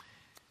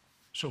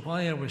So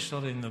why are we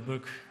studying the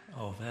book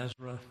of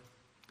Ezra?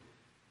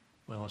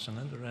 Well, it's an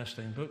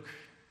interesting book.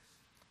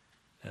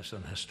 It's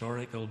an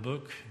historical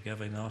book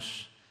giving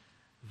us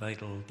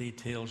vital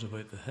details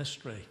about the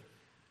history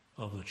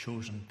of the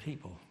chosen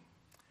people.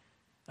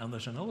 And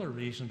there's another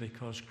reason,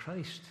 because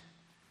Christ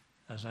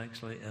is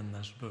actually in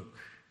this book.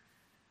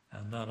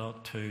 And that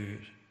ought to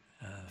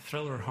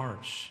thrill our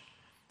hearts,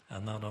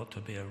 and that ought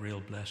to be a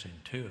real blessing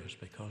to us,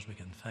 because we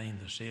can find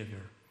the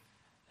Saviour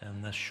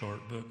in this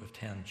short book of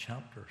 10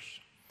 chapters.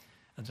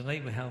 And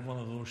tonight we have one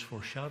of those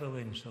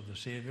foreshadowings of the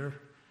Saviour.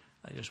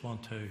 I just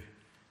want to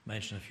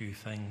mention a few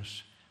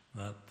things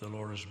that the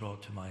Lord has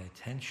brought to my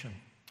attention.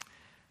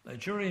 Now,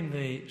 during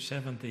the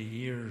 70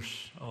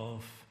 years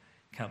of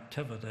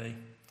captivity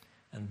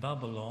in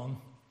Babylon,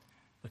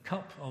 the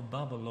cup of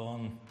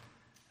Babylon's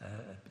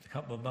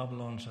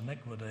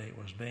iniquity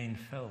was being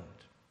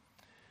filled,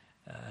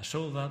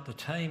 so that the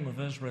time of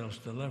Israel's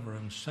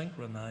deliverance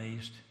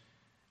synchronized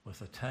with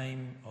the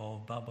time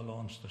of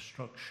Babylon's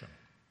destruction.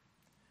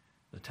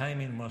 The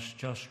timing was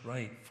just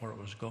right, for it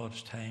was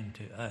God's time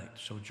to act.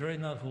 So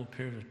during that whole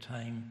period of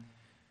time,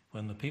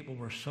 when the people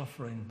were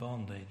suffering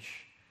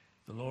bondage,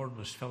 the Lord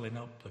was filling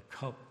up the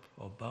cup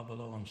of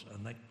Babylon's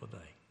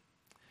iniquity.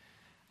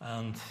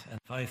 And in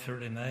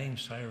 539,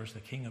 Cyrus, the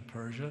king of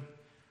Persia,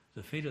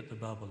 defeated the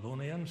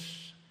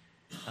Babylonians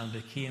and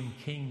became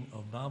king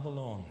of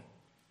Babylon.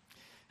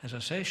 His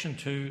accession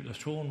to the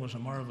throne was a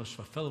marvelous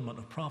fulfillment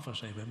of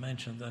prophecy. We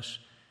mentioned this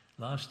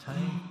last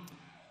time,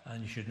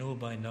 and you should know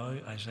by now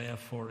Isaiah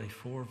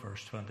 44,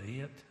 verse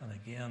 28, and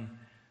again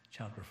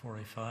chapter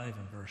 45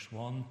 and verse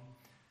 1,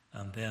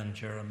 and then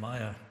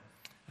Jeremiah,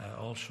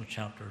 also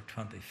chapter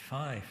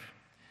 25.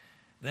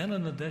 Then,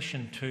 in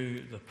addition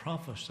to the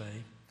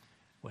prophecy,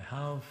 we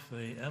have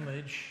the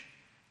image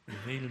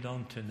revealed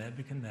unto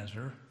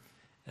Nebuchadnezzar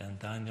in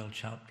Daniel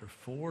chapter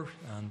 4.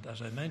 And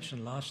as I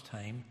mentioned last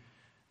time,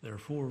 there are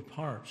 4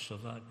 parts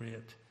of that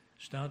great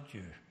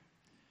statue.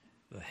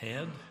 The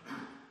head,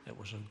 it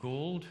was of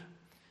gold,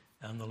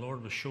 and the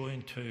Lord was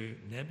showing to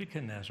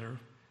Nebuchadnezzar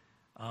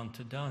and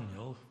to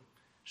Daniel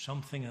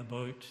something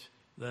about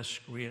this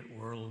great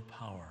world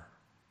power,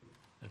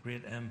 the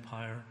great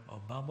empire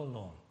of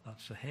Babylon.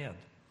 That's the head.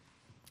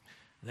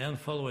 Then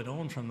following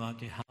on from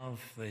that, you have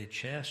the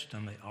chest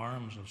and the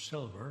arms of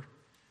silver.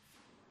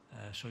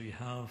 So you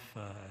have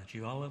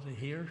duality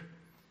here.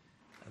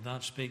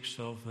 That speaks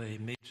of the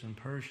Medes and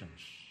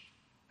Persians,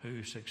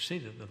 who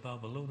succeeded the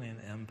Babylonian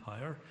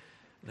Empire,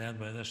 led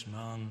by this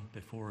man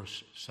before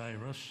us,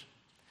 Cyrus.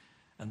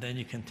 And then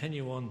you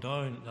continue on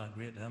down that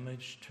great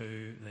image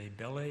to the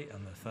belly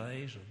and the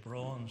thighs of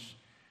bronze.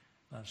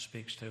 That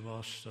speaks to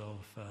us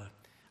of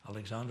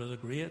Alexander the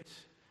Great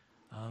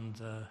and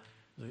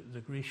the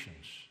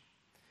Grecians.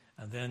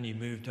 And then you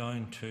move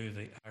down to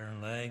the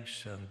iron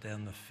legs, and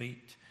then the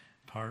feet,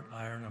 part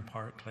iron and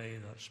part clay.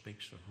 That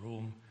speaks of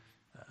Rome.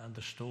 And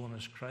the stone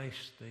is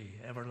Christ,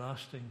 the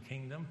everlasting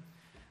kingdom.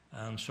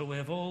 And so we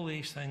have all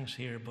these things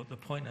here, but the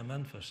point I'm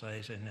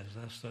emphasizing is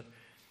this, that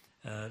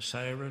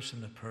Cyrus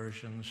and the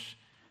Persians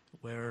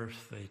wear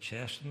the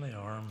chest and the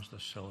arms, the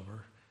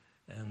silver,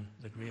 in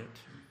the great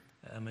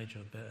image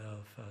of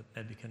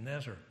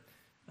Nebuchadnezzar.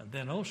 And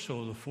then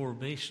also the 4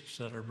 beasts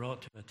that are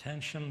brought to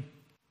attention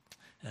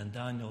in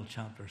Daniel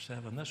chapter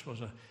 7. This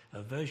was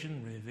a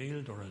vision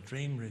revealed, or a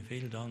dream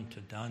revealed unto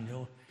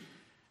Daniel.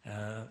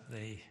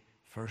 The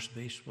first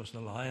beast was the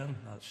lion,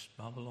 that's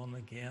Babylon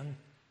again.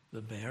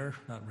 The bear,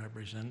 that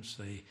represents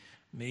the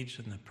Medes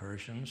and the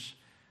Persians.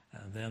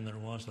 And then there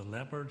was the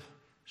leopard,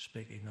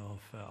 speaking of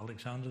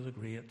Alexander the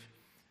Great.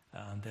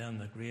 And then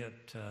the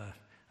great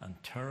and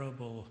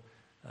terrible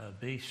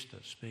beast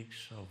that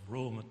speaks of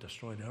Rome that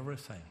destroyed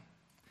everything.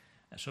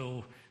 And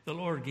so the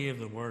Lord gave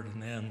the word,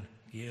 and then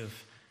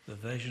gave the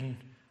vision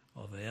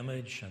of the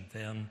image, and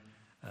then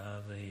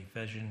the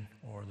vision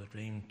or the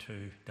dream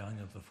to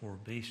Daniel of the 4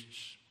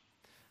 beasts.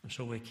 And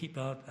so we keep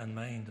that in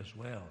mind as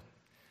well.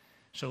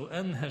 So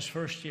in his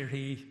first year,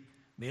 he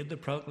made the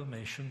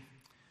proclamation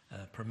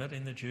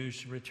permitting the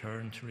Jews to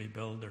return to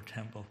rebuild their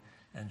temple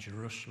in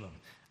Jerusalem.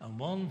 And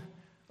one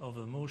of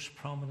the most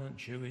prominent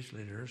Jewish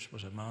leaders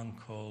was a man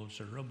called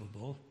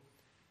Zerubbabel,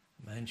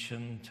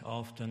 mentioned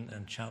often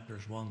in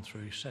chapters 1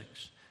 through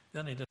 6.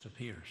 Then he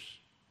disappears.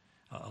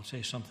 I'll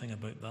say something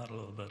about that a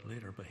little bit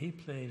later, but he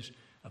plays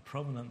a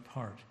prominent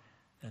part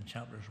in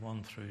chapters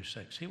 1 through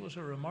 6. He was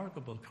a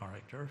remarkable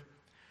character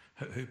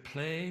who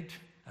played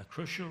a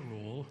crucial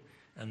role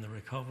in the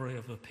recovery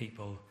of the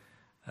people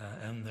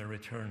in their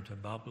return to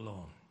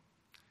Babylon.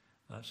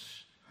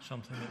 That's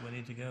something that we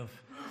need to give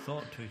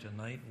thought to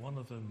tonight. One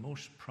of the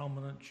most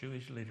prominent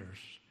Jewish leaders.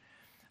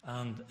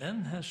 And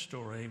in his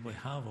story, we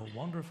have a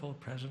wonderful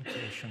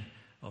presentation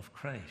of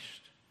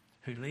Christ,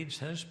 who leads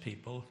his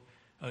people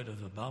out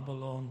of the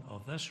Babylon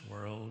of this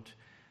world,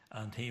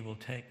 and he will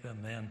take them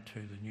then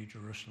to the New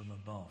Jerusalem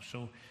above.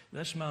 So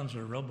this man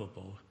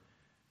Zerubbabel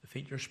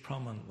features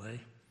prominently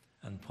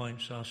and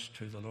points us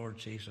to the Lord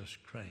Jesus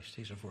Christ.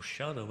 He's a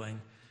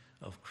foreshadowing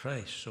of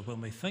Christ. So when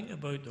we think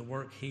about the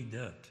work he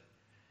did,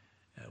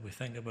 we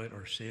think about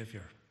our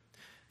Savior.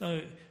 Now,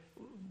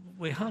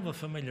 we have a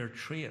familiar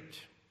trait,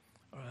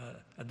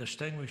 a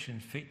distinguishing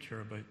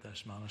feature about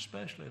this man,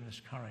 especially in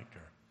his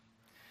character.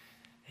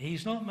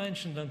 He's not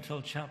mentioned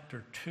until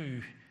chapter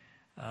 2,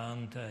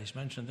 and he's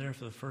mentioned there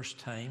for the first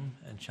time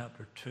in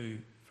chapter 2,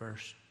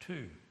 verse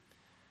 2.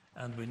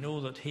 And we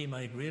know that he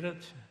migrated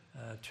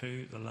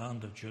to the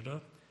land of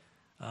Judah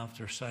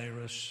after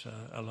Cyrus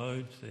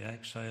allowed the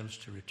exiles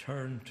to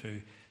return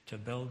to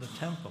build the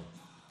temple.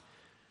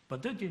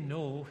 But did you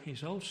know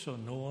he's also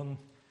known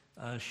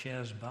as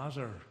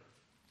Sheshbazzar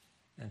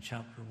in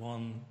chapter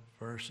 1,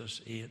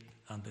 verses 8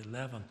 and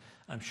 11.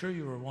 I'm sure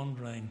you were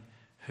wondering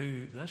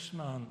who this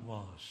man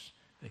was,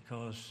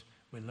 because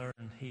we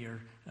learn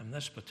here in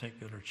this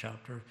particular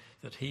chapter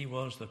that he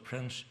was the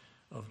prince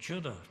of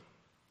Judah.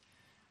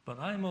 But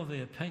I'm of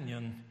the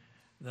opinion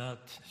that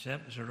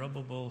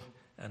Zerubbabel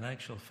in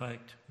actual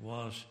fact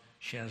was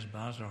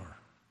Sheshbazzar.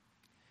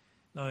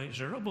 Now,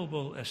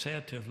 Zerubbabel is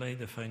said to have laid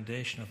the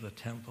foundation of the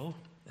temple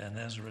in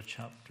Ezra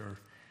chapter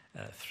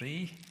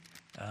 3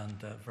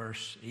 and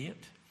verse 8.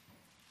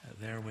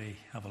 There we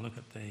have a look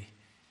at the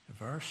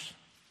verse.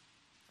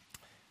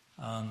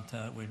 And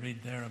we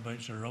read there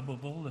about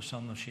Zerubbabel, the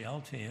son of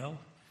Shealtiel,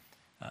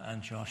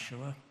 and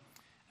Joshua.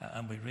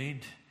 And we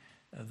read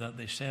that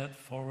they set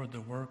forward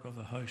the work of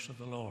the house of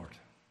the Lord.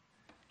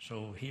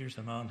 So here's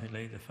the man who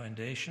laid the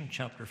foundation.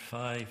 Chapter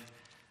 5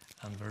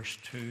 and verse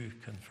 2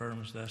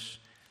 confirms this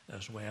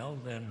as well.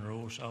 Then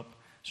rose up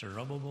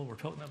Zerubbabel. We're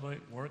talking about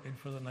working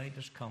for the night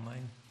is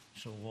coming,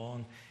 so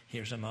on.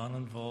 Here's a man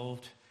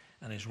involved,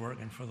 and he's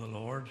working for the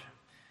Lord.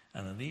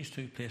 And in these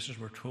two places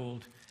we're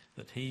told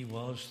that he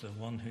was the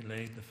one who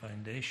laid the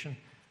foundation.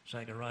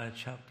 Zechariah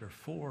chapter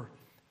 4,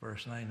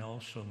 verse 9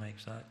 also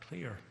makes that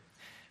clear.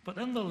 But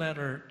in the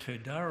letter to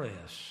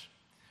Darius,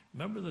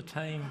 remember the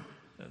time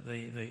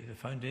the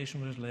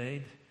foundation was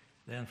laid?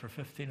 Then for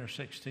 15 or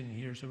 16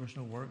 years there was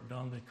no work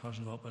done because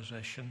of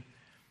opposition.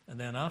 And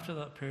then after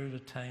that period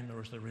of time there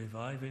was the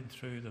reviving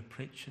through the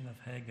preaching of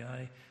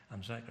Haggai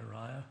and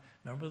Zechariah.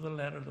 Remember the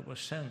letter that was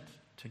sent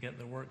to get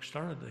the work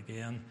started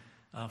again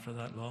after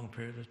that long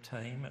period of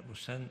time? It was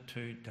sent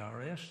to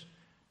Darius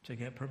to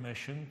get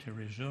permission to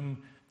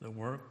resume the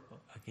work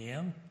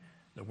again,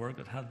 the work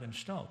that had been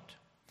stopped.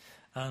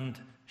 And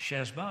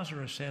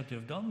Sheshbazzar is said to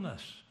have done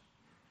this.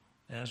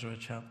 Ezra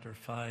chapter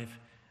 5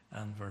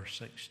 and verse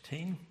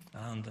 16.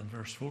 And in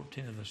verse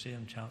 14 of the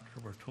same chapter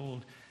we're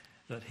told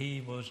that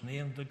he was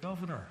named the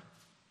governor.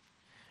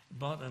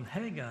 But in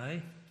Haggai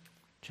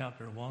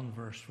chapter 1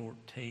 verse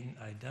 14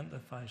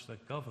 identifies the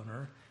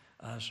governor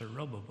as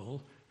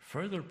Zerubbabel,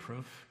 further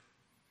proof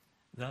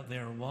that they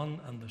are one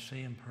and the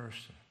same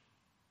person.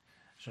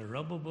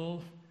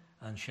 Zerubbabel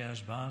and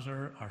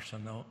Sheshbazzar are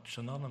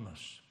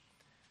synonymous.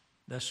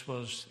 This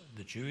was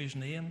the Jewish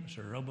name,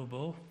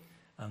 Zerubbabel,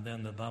 and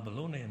then the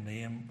Babylonian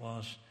name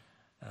was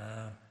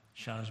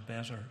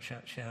Sheshbazzar.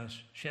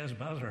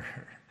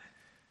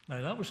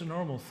 Now that was the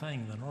normal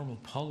thing, the normal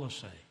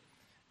policy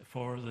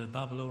for the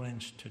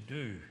Babylonians to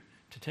do,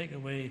 to take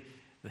away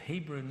the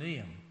Hebrew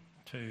name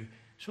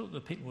so that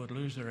the people would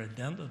lose their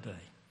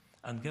identity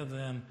and give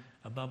them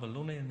a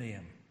Babylonian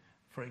name.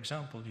 For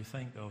example, you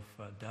think of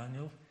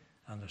Daniel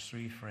and his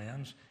three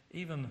friends.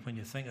 Even when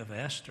you think of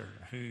Esther,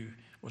 who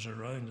was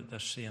around at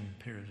this same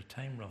period of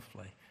time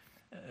roughly,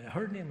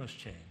 her name was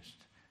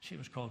changed. She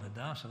was called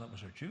Hadassah, that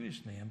was her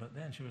Jewish name, but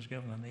then she was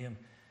given the name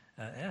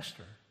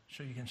Esther.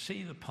 So you can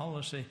see the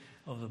policy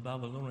of the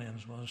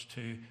Babylonians was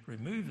to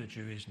remove the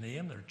Jewish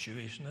name, their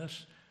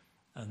Jewishness,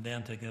 and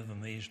then to give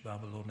them these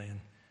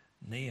Babylonian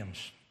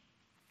names.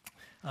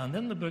 And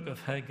in the book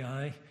of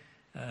Haggai,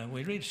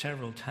 we read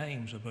several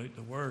times about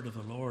the word of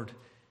the Lord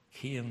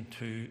came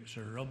to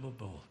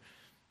Zerubbabel.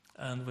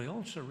 And we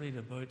also read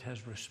about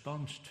his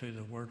response to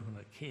the word when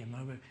it came.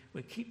 Now,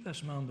 we keep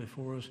this man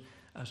before us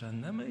as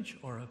an image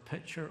or a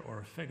picture or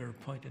a figure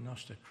pointing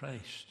us to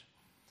Christ.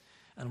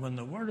 And when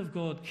the word of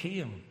God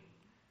came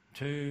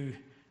to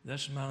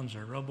this man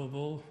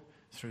Zerubbabel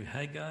through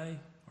Haggai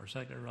or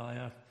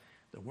Zechariah,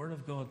 the word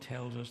of God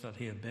tells us that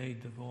he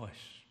obeyed the voice.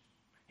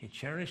 He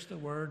cherished the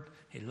word,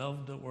 he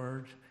loved the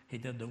word, he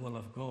did the will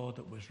of God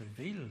that was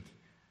revealed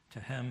to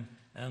him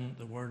in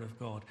the word of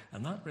God.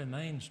 And that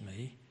reminds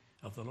me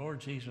of the Lord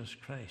Jesus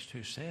Christ,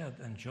 who said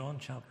in John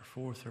chapter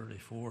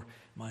 4:34,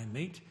 "My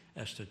meat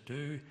is to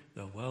do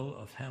the will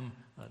of him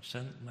that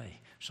sent me."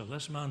 So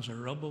this man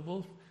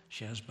Zerubbabel,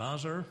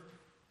 Sheshbazzar,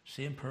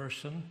 same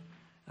person,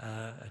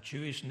 a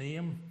Jewish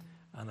name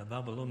and a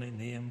Babylonian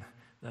name.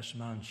 This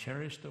man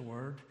cherished the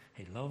word,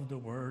 he loved the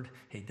word,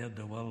 he did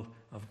the will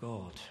of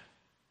God.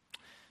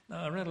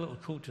 Now, I read a little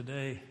quote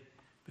today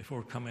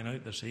before coming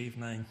out this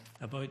evening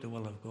about the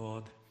will of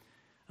God.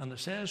 And it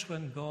says,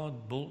 when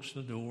God bolts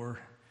the door,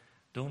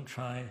 don't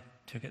try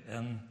to get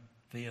in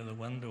via the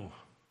window.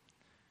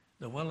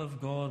 The will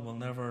of God will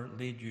never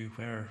lead you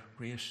where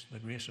the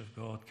grace of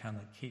God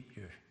cannot keep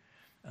you.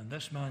 And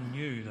this man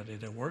knew that he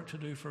had a work to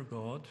do for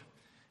God.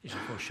 He's a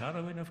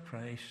foreshadowing of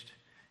Christ.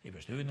 He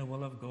was doing the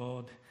will of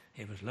God.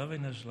 He was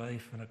living his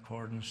life in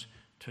accordance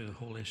to the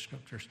Holy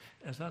Scriptures.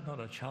 Is that not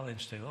a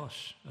challenge to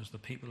us as the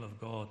people of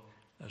God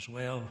as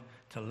well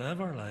to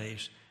live our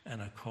lives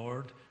in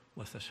accord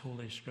with His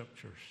Holy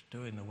Scriptures,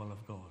 doing the will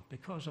of God.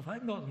 Because if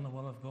I'm not in the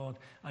will of God,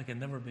 I can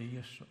never be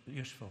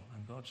useful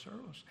in God's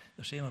service.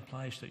 The same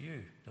applies to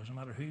you. Doesn't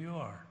matter who you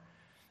are.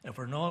 If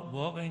we're not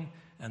walking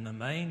in the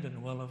mind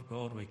and will of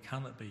God, we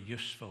cannot be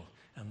useful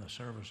in the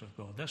service of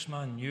God. This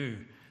man knew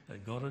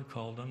that God had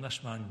called him.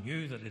 This man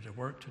knew that he had a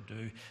work to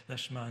do.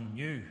 This man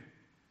knew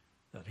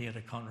that he had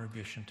a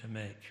contribution to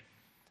make.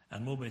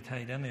 And woe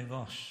betide any of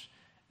us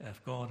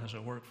if God has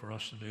a work for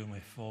us to do and we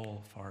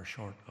fall far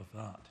short of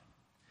that.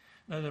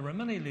 Now, there were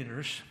many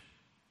leaders.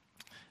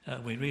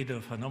 We read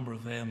of a number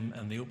of them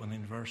in the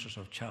opening verses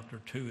of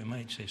chapter 2. We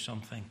might say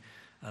something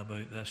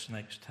about this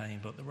next time.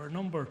 But there were a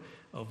number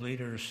of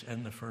leaders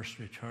in the first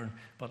return.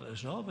 But it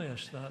is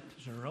obvious that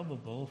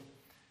Zerubbabel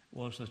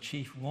was the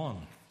chief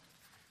one.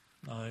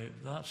 Now,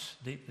 that's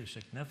deeply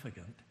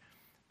significant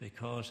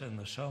because in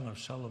the Song of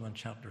Solomon,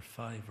 chapter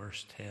 5,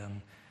 verse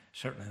 10,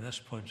 certainly this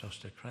points us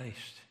to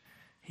Christ.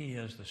 He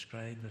is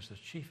described as the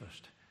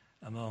chiefest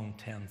among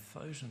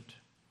 10,000.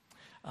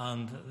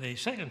 And the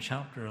second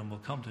chapter, and we'll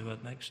come to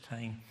it next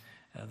time,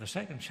 the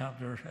second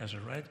chapter is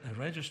a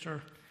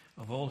register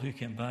of all who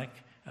came back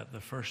at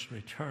the first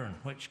return,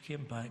 which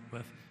came back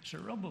with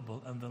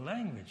Zerubbabel. And the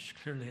language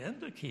clearly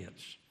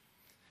indicates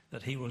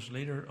that he was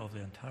leader of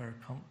the entire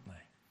company.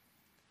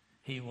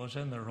 He was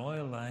in the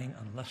royal line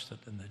and listed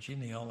in the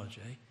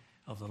genealogy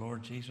of the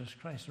Lord Jesus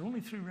Christ. There are only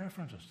 3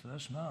 references to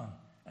this man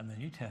in the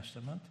New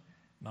Testament,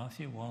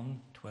 Matthew 1,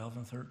 12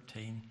 and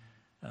 13,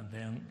 and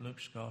then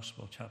Luke's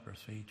Gospel, chapter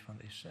 3,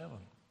 27.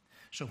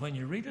 So when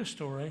you read a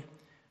story,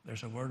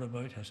 there's a word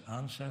about his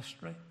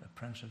ancestry, the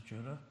Prince of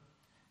Judah,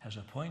 his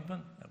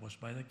appointment, it was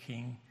by the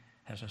king,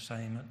 his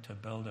assignment to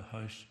build a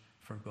house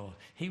for God.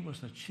 He was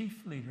the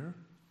chief leader,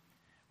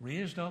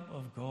 raised up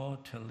of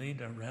God to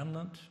lead a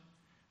remnant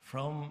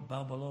from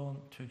Babylon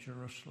to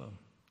Jerusalem.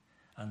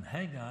 And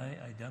Haggai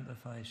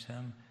identifies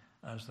him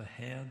as the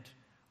head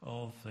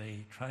of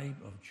the tribe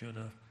of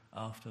Judah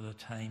after the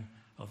time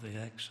of the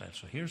exile.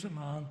 So here's a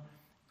man,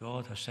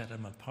 God has set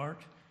him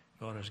apart.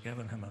 God has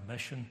given him a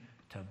mission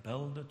to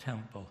build the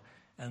temple.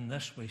 In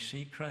this we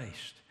see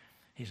Christ.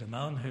 He's a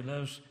man who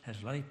lives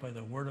his life by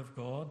the word of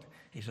God.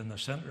 He's in the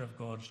center of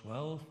God's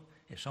will.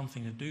 He has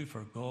something to do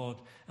for God,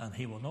 and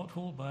he will not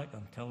hold back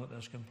until it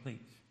is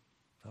complete,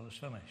 until it's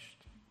finished.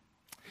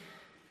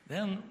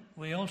 Then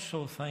we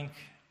also think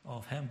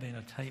of him being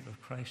a type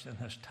of Christ in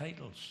his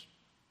titles.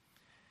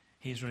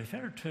 He's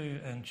referred to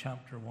in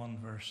chapter 1,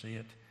 verse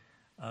 8,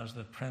 as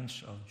the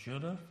Prince of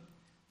Judah,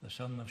 the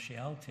son of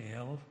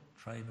Shealtiel,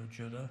 tribe of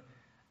Judah,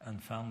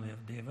 and family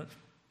of David.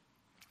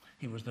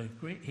 He was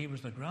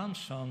the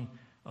grandson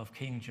of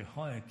King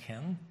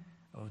Jehoiakim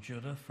of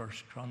Judah, 1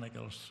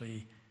 Chronicles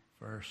 3,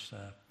 verse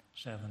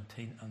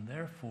 17, and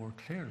therefore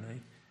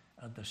clearly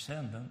a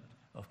descendant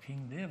of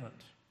King David.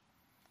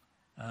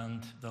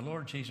 And the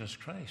Lord Jesus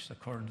Christ,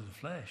 according to the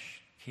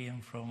flesh, came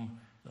from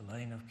the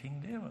line of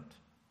King David,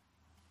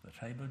 the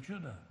tribe of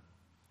Judah.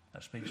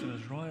 That speaks of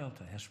his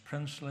royalty, his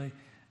princely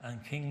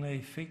and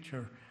kingly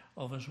feature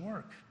of his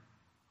work.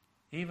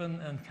 Even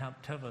in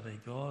captivity,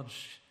 God's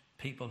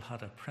people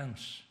had a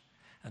prince.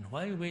 And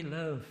while we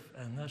live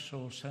in this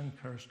old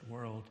sin-cursed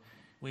world,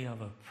 we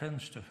have a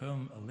prince to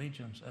whom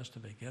allegiance is to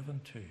be given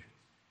to.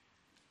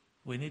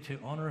 We need to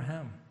honor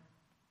him.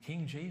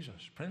 King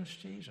Jesus, Prince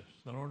Jesus,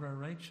 the Lord our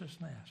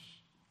righteousness.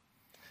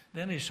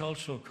 Then he's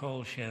also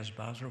called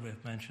Sheshbazzar.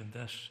 We've mentioned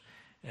this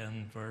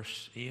in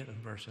verse 8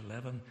 and verse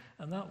 11.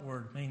 And that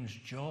word means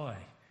joy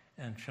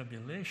and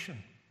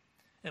tribulation.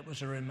 It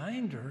was a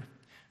reminder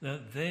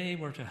that they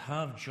were to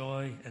have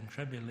joy and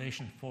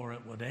tribulation, for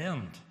it would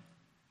end.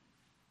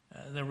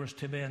 There was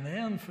to be an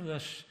end for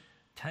this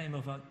time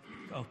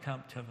of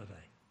captivity.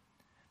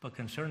 But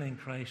concerning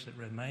Christ, it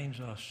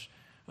reminds us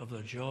of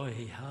the joy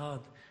he had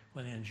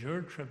when he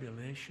endured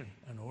tribulation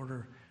in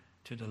order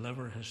to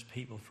deliver his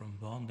people from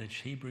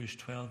bondage. Hebrews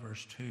 12,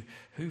 verse 2,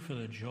 who for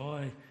the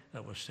joy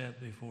that was set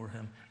before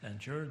him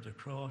endured the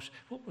cross.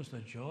 What was the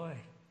joy?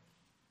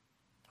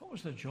 What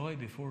was the joy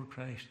before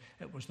Christ?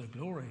 It was the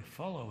glory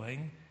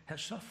following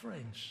his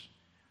sufferings.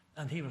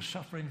 And he was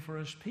suffering for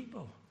his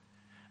people.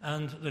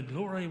 And the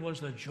glory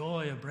was the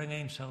joy of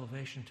bringing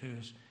salvation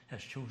to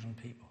his chosen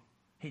people.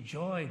 He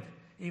joyed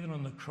even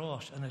on the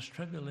cross in his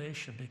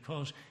tribulation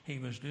because he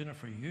was doing it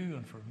for you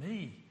and for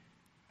me.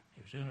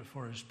 He was doing it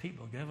for his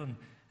people, given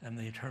in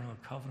the eternal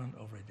covenant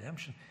of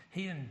redemption.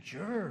 He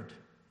endured,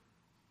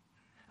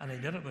 and he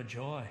did it with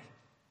joy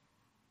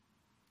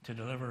to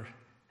deliver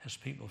his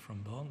people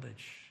from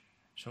bondage.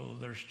 So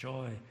there's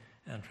joy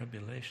in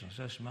tribulations.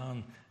 This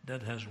man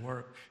did his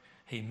work.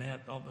 He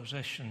met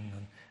opposition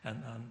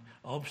and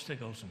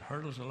obstacles and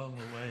hurdles along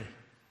the way.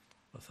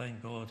 But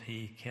thank God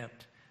he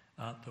kept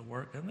at the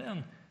work. And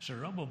then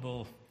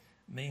Zerubbabel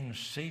means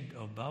seed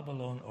of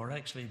Babylon, or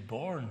actually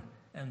born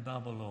in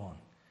Babylon.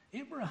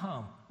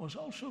 Abraham was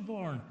also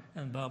born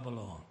in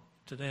Babylon.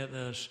 Today it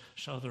is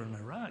southern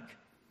Iraq.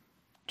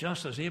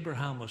 Just as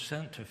Abraham was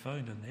sent to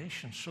found a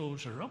nation, so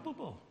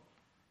Zerubbabel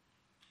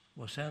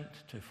was sent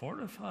to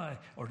fortify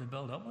or to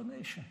build up a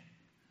nation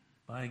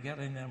by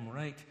getting them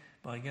right,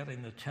 by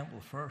getting the temple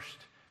first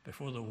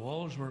before the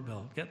walls were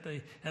built. Get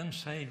the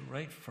inside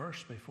right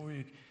first before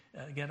you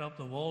get up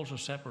the walls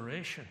of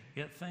separation.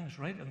 Get things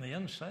right on the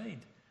inside.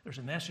 There's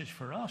a message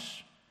for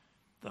us.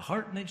 The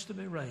heart needs to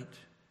be right.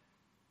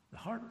 The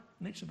heart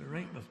needs to be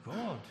right with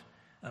God.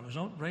 And if it's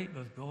not right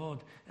with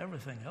God,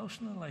 everything else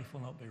in the life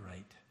will not be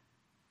right.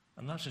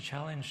 And that's a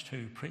challenge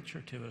to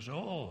preacher, to us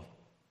all.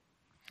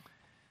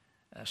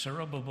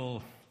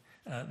 Zerubbabel,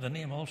 the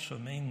name also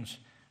means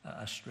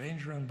a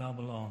stranger in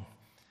Babylon.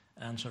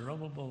 And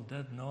Zerubbabel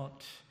did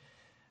not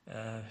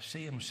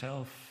see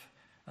himself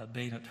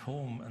being at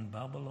home in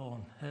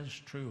Babylon. His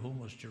true home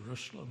was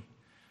Jerusalem.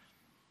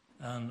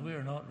 And we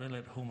are not really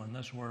at home in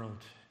this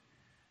world.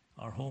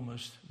 Our home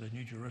is the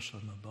New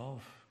Jerusalem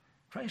above.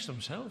 Christ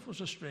himself was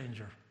a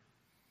stranger.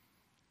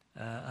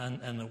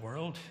 And in the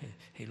world,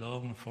 he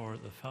longed for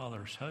the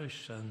Father's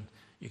house. And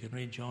you can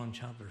read John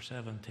chapter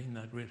 17,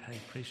 that great high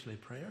priestly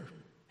prayer.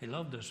 He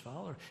loved his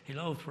Father. He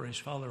loved where his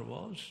Father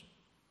was.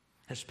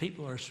 His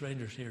people are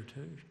strangers here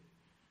too.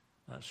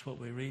 That's what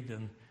we read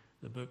in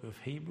the book of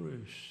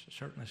Hebrews. It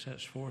certainly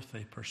sets forth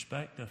the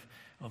perspective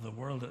of the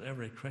world that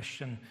every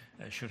Christian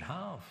should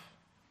have.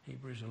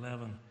 Hebrews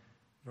 11,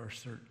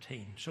 verse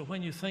 13. So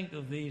when you think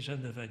of these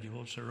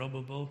individuals,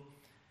 Zerubbabel,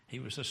 he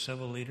was a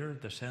civil leader,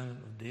 descendant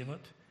of David,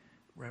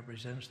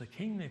 represents the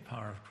kingly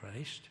power of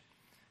Christ.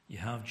 You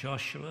have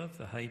Joshua,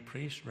 the high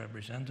priest,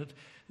 represented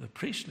the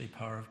priestly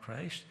power of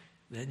Christ.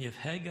 Then you have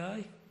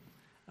Haggai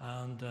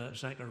and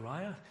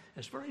Zechariah.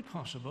 It's very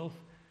possible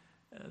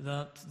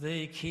that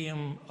they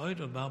came out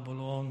of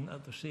Babylon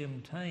at the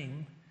same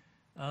time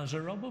as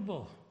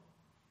Zerubbabel.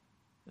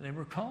 They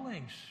were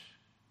colleagues.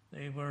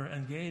 They were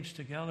engaged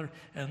together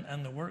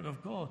in the work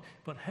of God.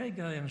 But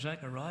Haggai and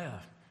Zechariah,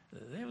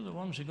 they were the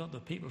ones who got the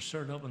people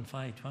stirred up in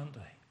 520.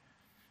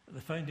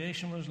 The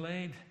foundation was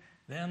laid.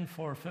 Then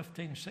for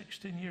 15,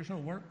 16 years, no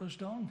work was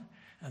done.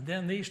 And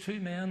then these two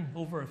men,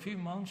 over a few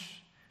months,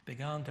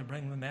 began to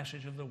bring the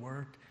message of the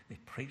word. They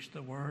preached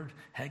the word.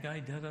 Haggai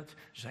did it.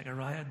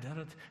 Zechariah did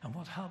it. And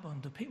what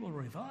happened? The people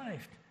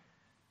revived.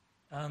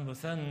 And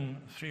within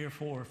 3 or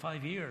 4 or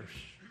 5 years,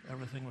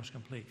 everything was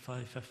complete.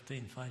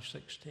 5:15,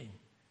 5:16.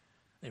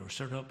 They were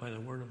stirred up by the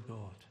word of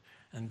God.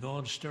 And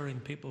God stirring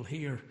people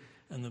here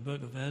in the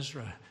book of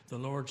Ezra. The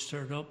Lord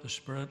stirred up the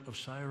spirit of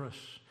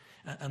Cyrus.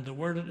 And the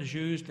word that is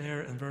used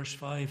there in verse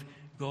 5,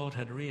 God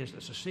had raised.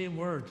 It's the same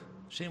word,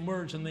 same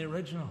words in the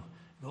original.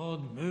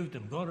 God moved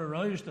him. God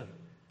aroused him.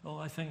 Oh,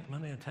 I think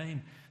many a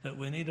time that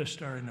we need a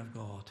stirring of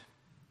God.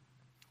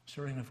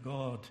 Stirring of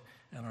God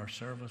in our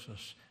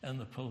services, in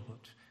the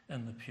pulpit,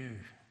 in the pew.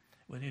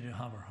 We need to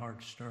have our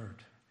hearts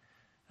stirred.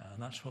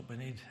 And that's what we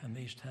need in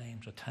these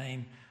times, a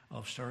time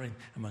of stirring.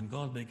 And when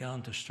God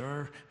began to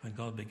stir, when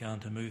God began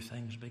to move,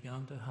 things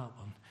began to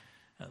happen.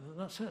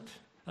 That's it.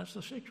 That's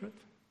the secret.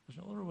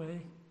 There's no other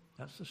way.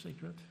 That's the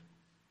secret.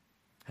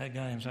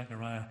 Haggai and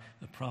Zechariah,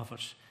 the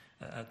prophets,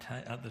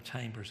 at the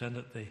time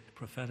presented the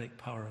prophetic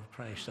power of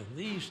Christ. And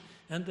these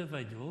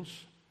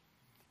individuals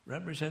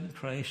represent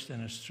Christ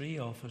in his 3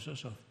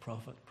 offices of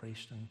prophet,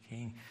 priest, and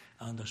king.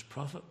 And as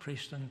prophet,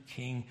 priest, and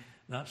king,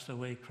 that's the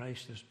way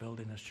Christ is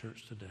building his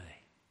church today.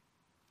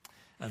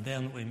 And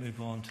then we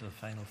move on to the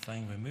final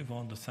thing. We move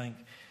on to think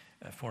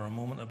for a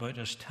moment about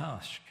his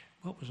task.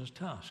 What was his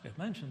task? I've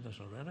mentioned this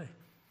already.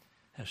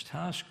 His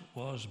task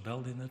was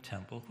building the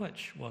temple,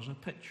 which was a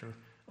picture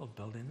of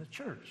building the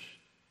church.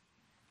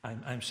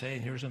 I'm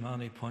saying here's a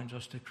man who points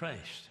us to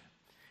Christ.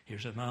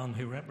 Here's a man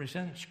who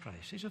represents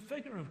Christ. He's a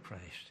figure of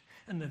Christ.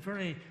 And the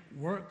very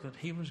work that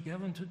he was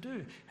given to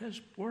do,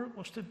 his work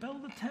was to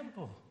build the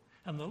temple.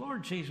 And the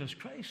Lord Jesus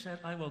Christ said,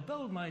 I will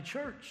build my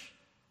church.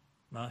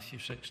 Matthew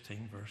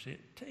 16, verse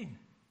 18.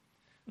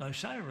 Now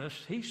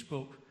Cyrus, he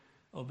spoke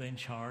of being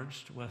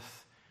charged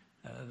with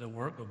the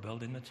work of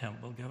building the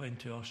temple, giving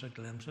to us a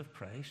glimpse of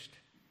Christ,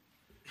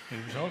 who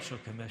was also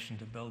commissioned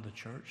to build the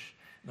church.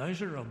 Now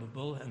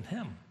Zerubbabel, in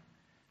him,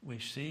 we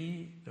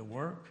see the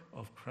work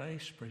of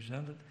Christ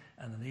presented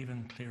in an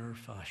even clearer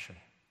fashion.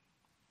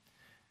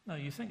 Now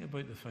you think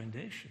about the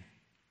foundation.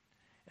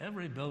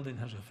 Every building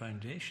has a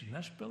foundation.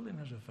 This building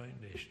has a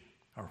foundation.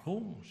 Our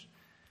homes,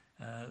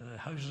 the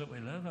houses that we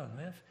live in,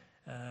 they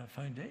have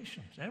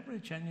foundations. Every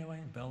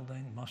genuine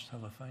building must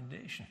have a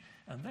foundation.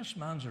 And this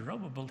man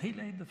Zerubbabel, he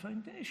laid the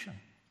foundation.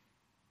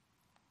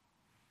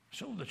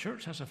 So the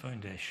church has a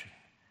foundation.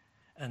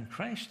 And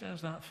Christ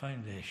is that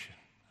foundation.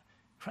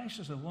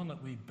 Christ is the one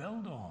that we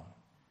build on.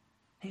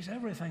 He's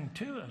everything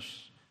to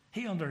us.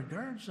 He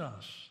undergirds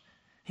us.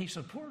 He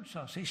supports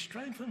us. He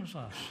strengthens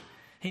us.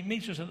 He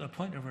meets us at the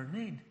point of our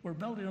need. We're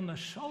building on the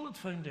solid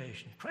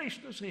foundation.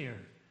 Christ is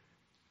here.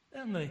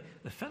 Then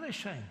the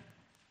finishing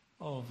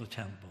of the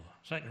temple.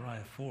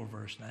 Zechariah 4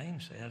 verse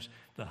 9 says,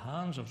 the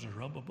hands of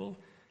Zerubbabel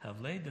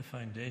have laid the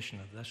foundation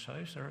of this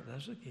house. There it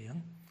is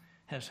again.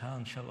 His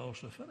hand shall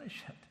also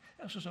finish it.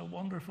 This is a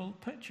wonderful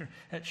picture.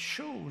 It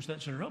shows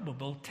that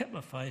Zerubbabel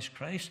typifies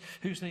Christ,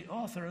 who's the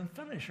author and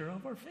finisher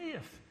of our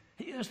faith.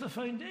 He is the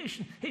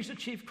foundation. He's the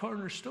chief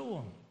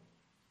cornerstone.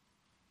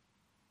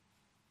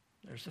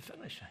 There's the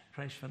finishing.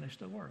 Christ finished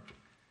the work.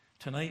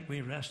 Tonight we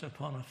rest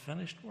upon a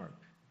finished work.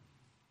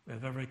 We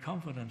have every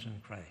confidence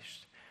in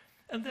Christ.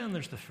 And then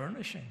there's the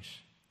furnishings.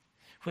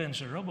 When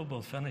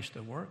Zerubbabel finished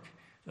the work,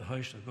 the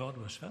house of God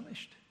was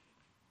finished.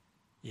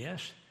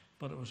 Yes,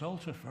 but it was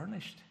also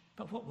furnished.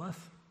 But what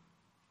with?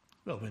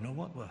 Well, we know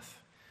what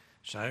with.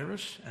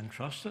 Cyrus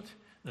entrusted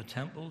the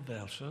temple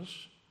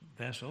vessels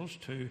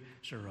to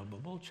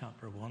Zerubbabel,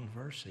 chapter 1,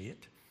 verse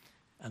 8.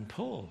 And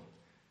Paul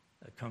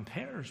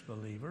compares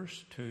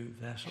believers to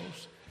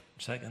vessels,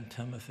 2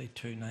 Timothy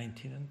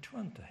 2:19 and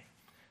 20.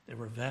 They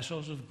were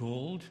vessels of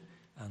gold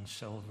and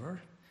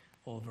silver,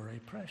 all very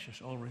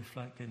precious, all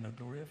reflecting the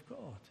glory of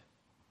God.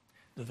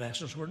 The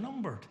vessels were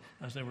numbered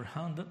as they were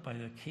handed by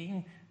the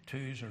king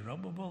to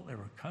Zerubbabel. They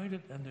were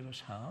counted into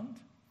his hand.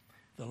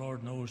 The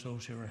Lord knows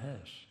those who are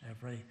his.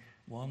 Every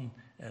one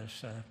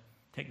is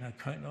taken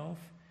account of,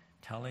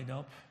 tallied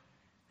up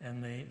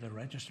in the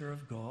register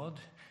of God.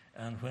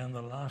 And when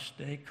the last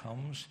day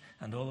comes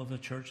and all of the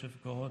church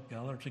of God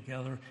gather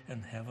together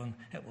in heaven,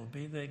 it will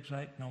be the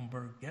exact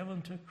number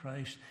given to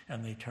Christ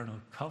in the eternal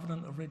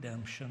covenant of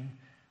redemption.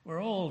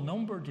 We're all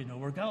numbered,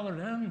 we're gathered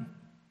in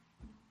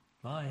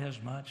by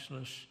his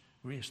matchless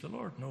grace. The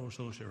Lord knows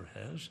those who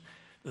are his.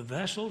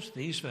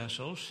 These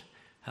vessels,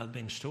 had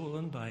been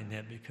stolen by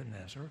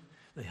Nebuchadnezzar.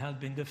 They had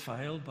been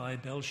defiled by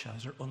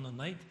Belshazzar on the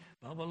night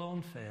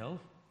Babylon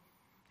fell.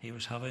 He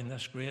was having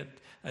this great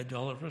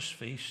idolatrous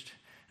feast,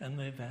 and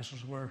the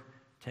vessels were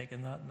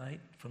taken that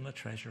night from the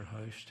treasure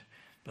house,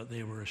 but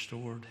they were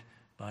restored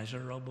by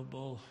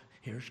Zerubbabel.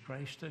 Here's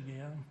Christ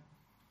again.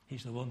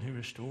 He's the one who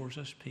restores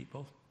his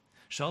people.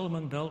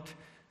 Solomon built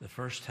the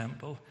first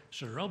temple.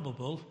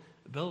 Zerubbabel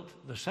built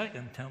the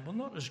second temple,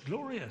 not as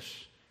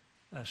glorious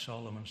as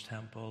Solomon's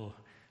temple,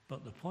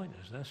 but the point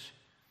is this: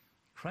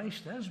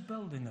 Christ is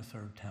building the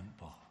third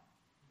temple.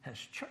 His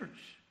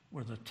church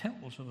were the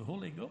temples of the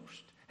Holy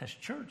Ghost. His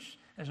church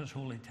is his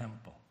holy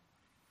temple.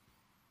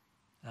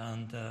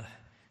 And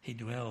he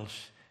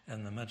dwells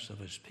in the midst of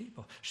his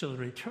people. So the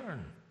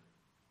return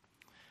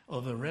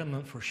of the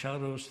remnant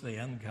foreshadows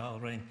the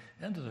ingathering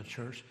into the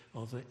church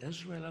of the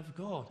Israel of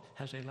God,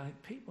 his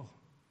elect people,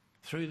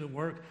 through the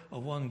work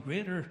of one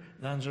greater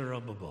than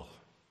Zerubbabel.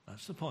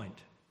 That's the point.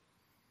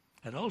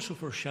 It also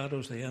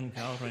foreshadows the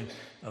ingathering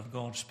of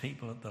God's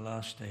people at the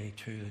last day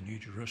to the New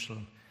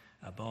Jerusalem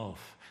above.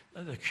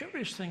 Now, the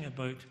curious thing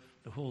about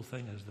the whole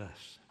thing is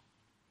this.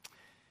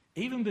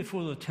 Even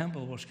before the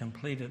temple was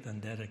completed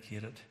and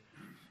dedicated,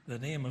 the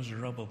name of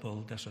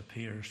Zerubbabel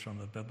disappears from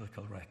the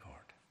biblical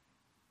record.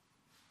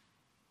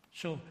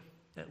 So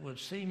it would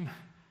seem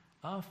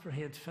after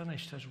he had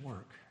finished his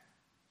work,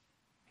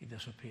 he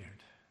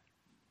disappeared.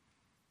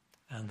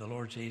 And the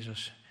Lord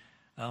Jesus,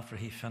 after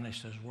he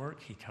finished his work,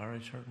 he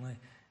tarried certainly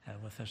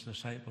with his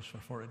disciples for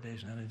 40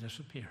 days, and then he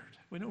disappeared.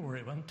 We know where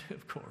he went to,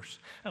 of course.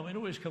 And we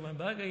know he's coming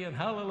back again.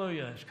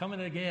 Hallelujah. He's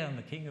coming again,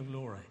 the King of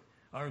Glory,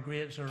 our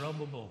great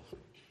Zerubbabel.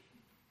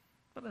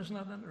 But isn't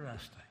that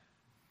interesting?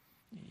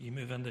 You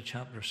move into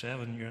chapter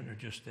 7, you're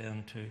introduced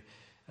then to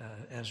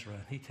Ezra,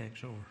 and he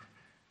takes over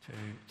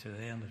to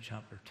the end of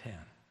chapter 10.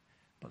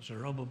 But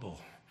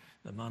Zerubbabel,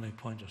 the man who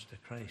points us to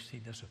Christ, he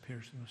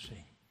disappears from the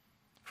scene.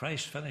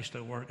 Christ finished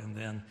the work, and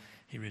then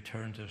he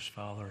returned to his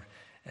Father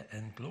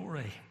in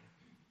glory.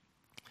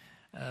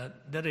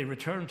 Did he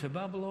return to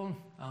Babylon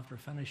after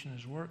finishing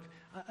his work?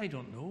 I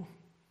don't know.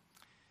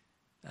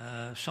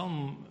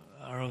 Some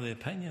are of the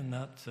opinion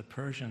that the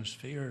Persians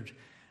feared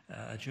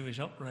a Jewish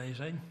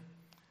uprising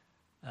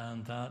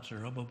and that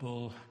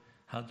Zerubbabel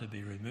had to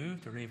be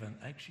removed or even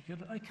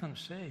executed. I can't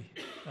say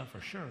that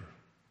for sure.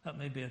 That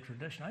may be a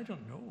tradition. I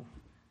don't know.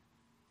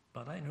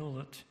 But I know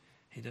that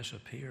he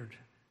disappeared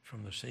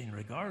from the scene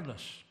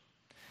regardless.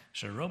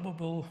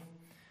 Zerubbabel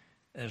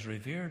is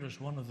revered as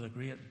one of the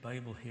great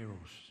Bible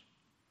heroes,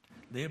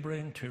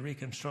 laboring to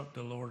reconstruct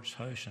the Lord's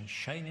house and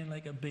shining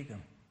like a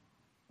beacon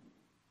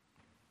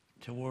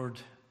toward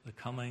the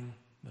coming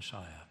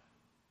Messiah.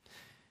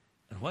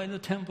 And while the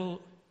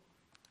temple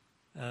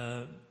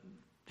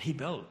he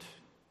built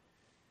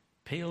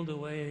paled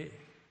away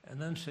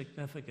in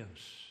insignificance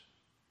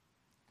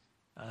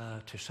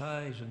to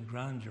size and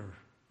grandeur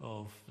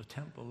of the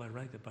temple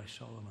erected by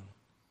Solomon,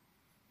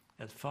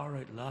 it far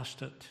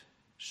outlasted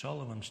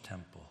Solomon's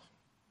temple,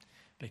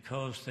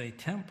 because the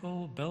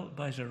temple built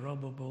by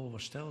Zerubbabel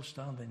was still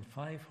standing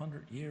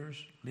 500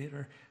 years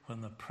later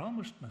when the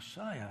promised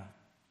Messiah,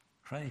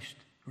 Christ,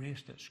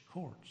 graced its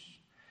courts.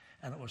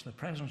 And it was the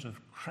presence of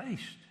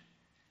Christ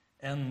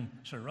in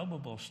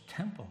Zerubbabel's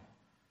temple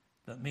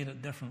that made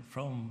it different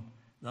from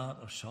that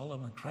of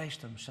Solomon.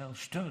 Christ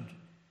himself stood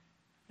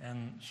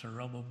in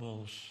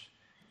Zerubbabel's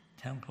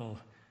temple,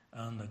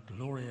 and the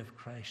glory of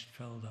Christ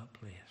filled that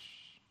place.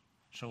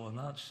 So in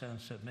that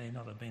sense, it may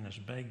not have been as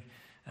big,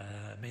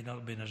 it may not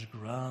have been as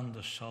grand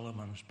as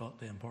Solomon's, but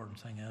the important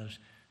thing is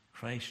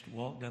Christ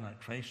walked in it.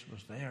 Christ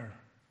was there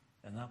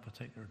in that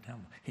particular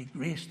temple. He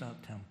graced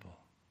that temple.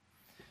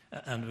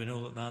 And we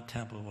know that that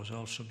temple was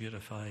also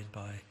beautified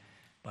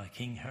by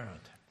King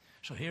Herod.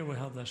 So here we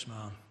have this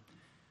man.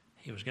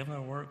 He was given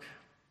a work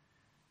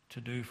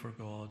to do for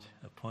God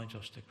that points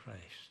us to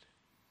Christ.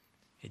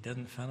 He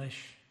didn't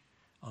finish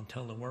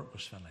until the work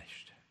was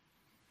finished.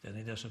 Then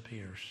he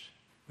disappears.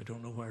 We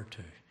don't know where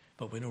to,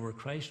 but we know where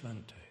Christ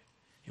went to.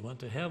 He went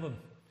to heaven.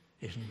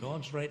 He's in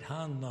God's right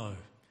hand now.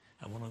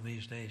 And one of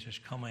these days is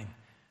coming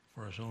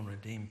for his own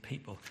redeemed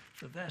people.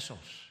 The vessels.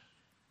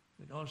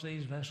 Because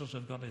these vessels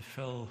have got to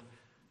fill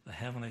the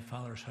Heavenly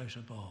Father's house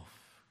above.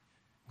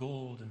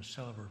 Gold and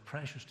silver,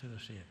 precious to the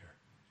Savior.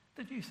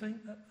 Did you think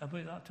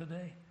about that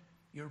today?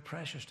 You're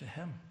precious to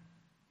him.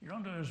 You're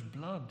under his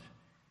blood.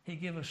 He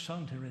gave his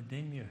Son to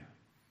redeem you.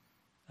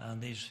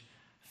 And he's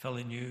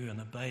filling you and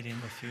abiding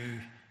with you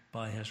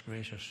by his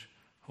gracious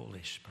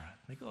Holy Spirit.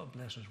 May God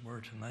bless his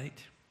word tonight.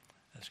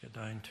 Let's get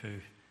down to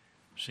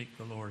seek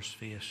the Lord's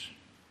face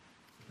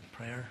in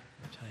prayer.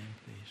 Time,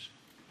 please.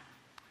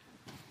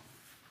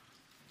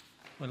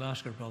 We'll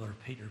ask our brother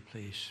Peter,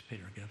 please,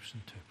 Peter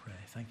Gibson, to pray.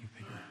 Thank you,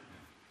 Peter.